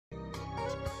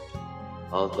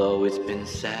Although it's been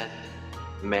said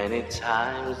many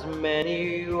times,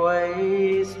 many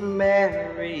ways,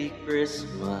 Merry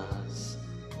Christmas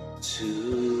to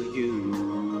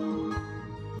you.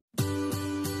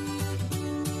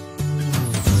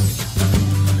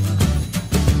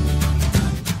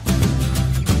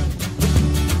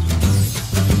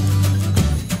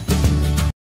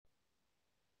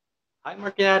 Hi,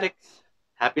 Marcky Natics.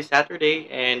 Happy Saturday,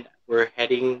 and we're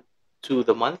heading to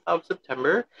the month of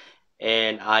September,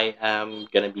 and I am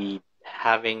gonna be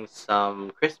having some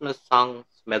Christmas songs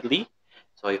medley.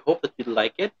 So I hope that you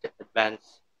like it.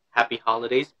 Advance happy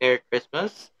holidays, Merry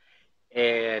Christmas,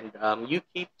 and you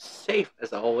keep safe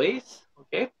as always.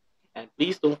 Okay, and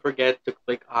please don't forget to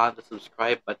click on the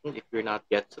subscribe button if you're not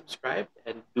yet subscribed,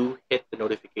 and do hit the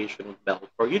notification bell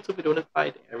for you to be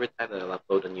notified every time that I'll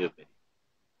upload a new video.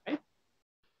 Right?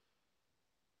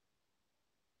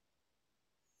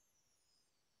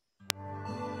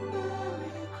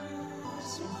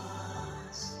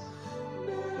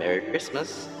 Merry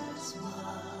Christmas.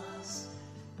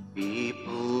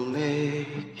 People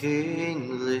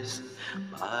making lists,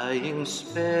 buying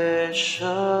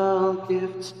special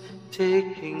gifts,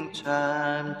 taking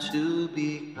time to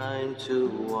be kind to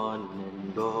one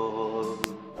and all.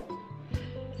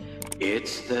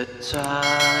 It's the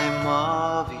time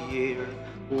of year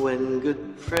when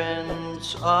good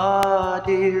friends are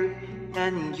dear,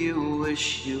 and you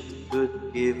wish you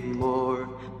could give more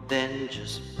than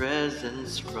just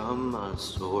presents from a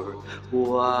store.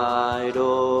 Why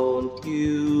don't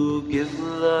you give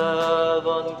love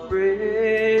on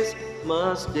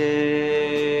Christmas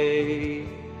Day?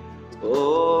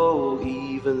 Oh,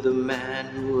 even the man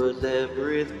who was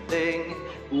everything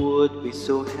would be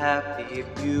so happy if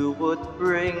you would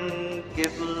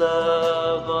give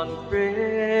love on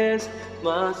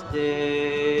Christmas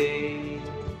Day.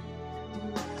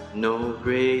 No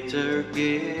greater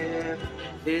gift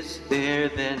is there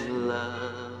than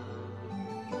love.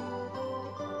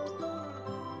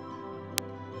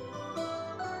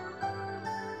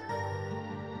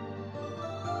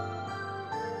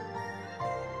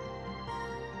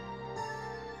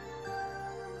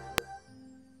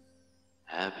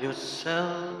 Have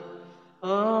yourself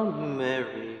a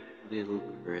merry little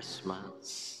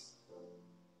Christmas.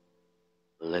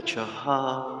 Let your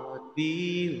heart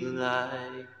be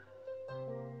light.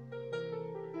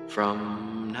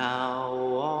 From now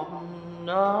on,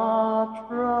 our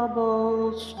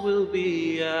troubles will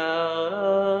be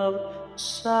out of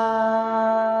sight.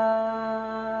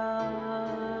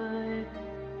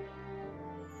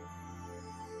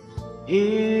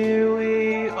 Here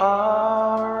we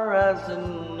are as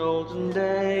in olden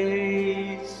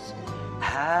days,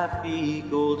 happy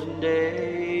golden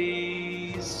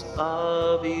days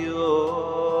of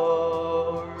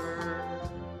yore.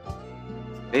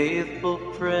 Faithful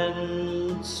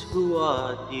friends who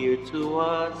are dear to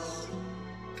us,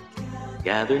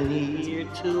 gather near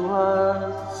to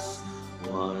us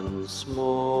once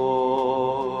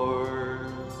more.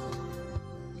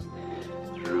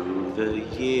 Through the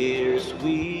years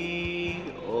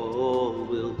we all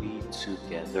will be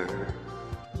together,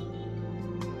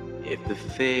 if the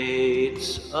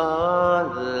fates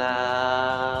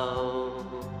allow.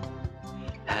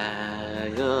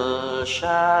 Hang a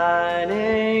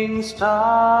shining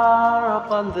star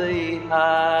upon the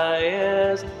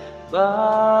highest bough,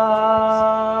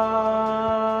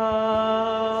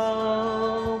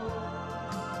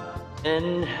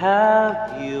 and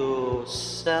have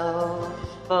yourself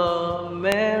a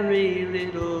merry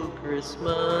little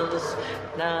Christmas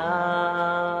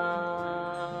now.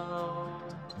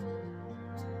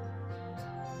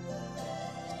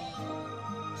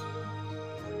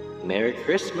 Merry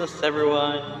Christmas,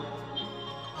 everyone.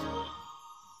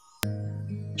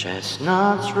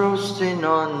 Chestnuts roasting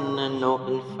on an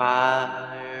open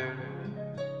fire,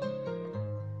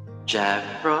 Jack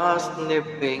Frost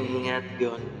nipping at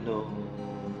your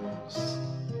nose,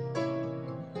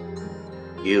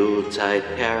 Yuletide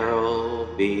carol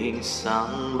being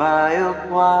sung by a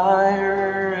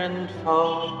choir, and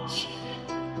folks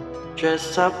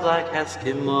dressed up like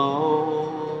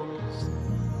Eskimos.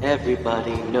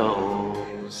 Everybody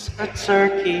knows a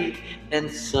turkey and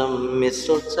some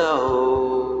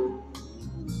mistletoe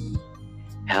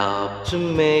help to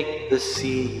make the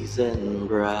season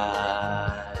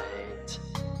bright.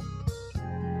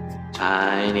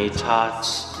 Tiny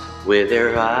tots with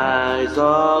their eyes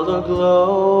all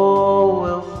aglow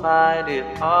will find it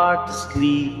hard to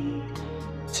sleep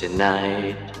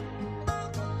tonight.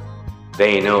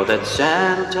 They know that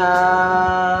Santa's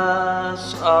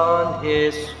on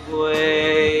his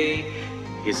way,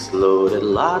 He's loaded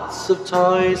lots of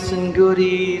toys and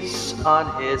goodies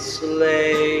on his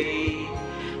sleigh.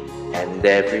 And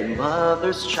every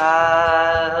mother's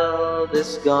child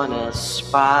is gonna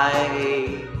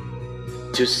spy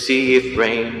to see if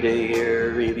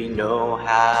reindeer really know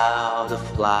how to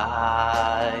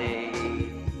fly.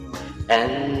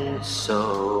 And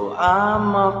so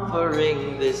I'm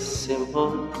offering this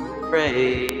simple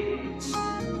phrase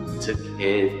to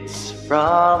kids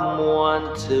from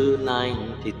 1 to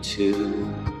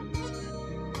 92.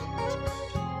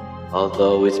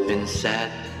 Although it's been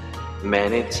said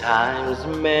many times,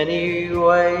 many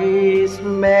ways,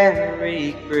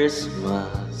 Merry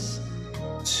Christmas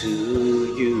to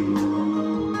you.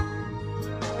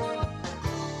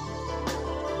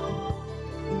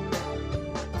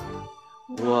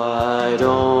 Why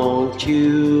don't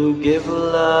you give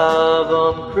love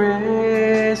on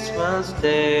Christmas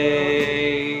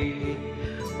Day?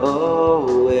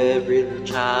 Oh, every little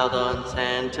child on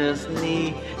Santa's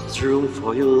knee, there's room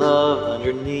for your love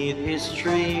underneath his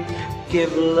tree.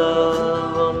 Give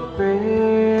love on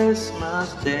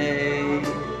Christmas Day.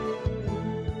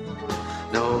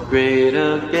 No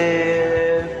greater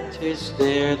gift is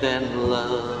there than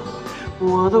love.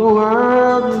 What the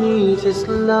world needs is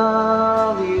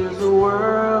love. Yes, the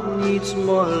world needs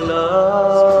more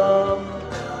love.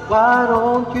 Why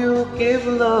don't you give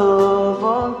love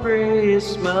on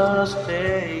Christmas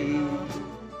Day?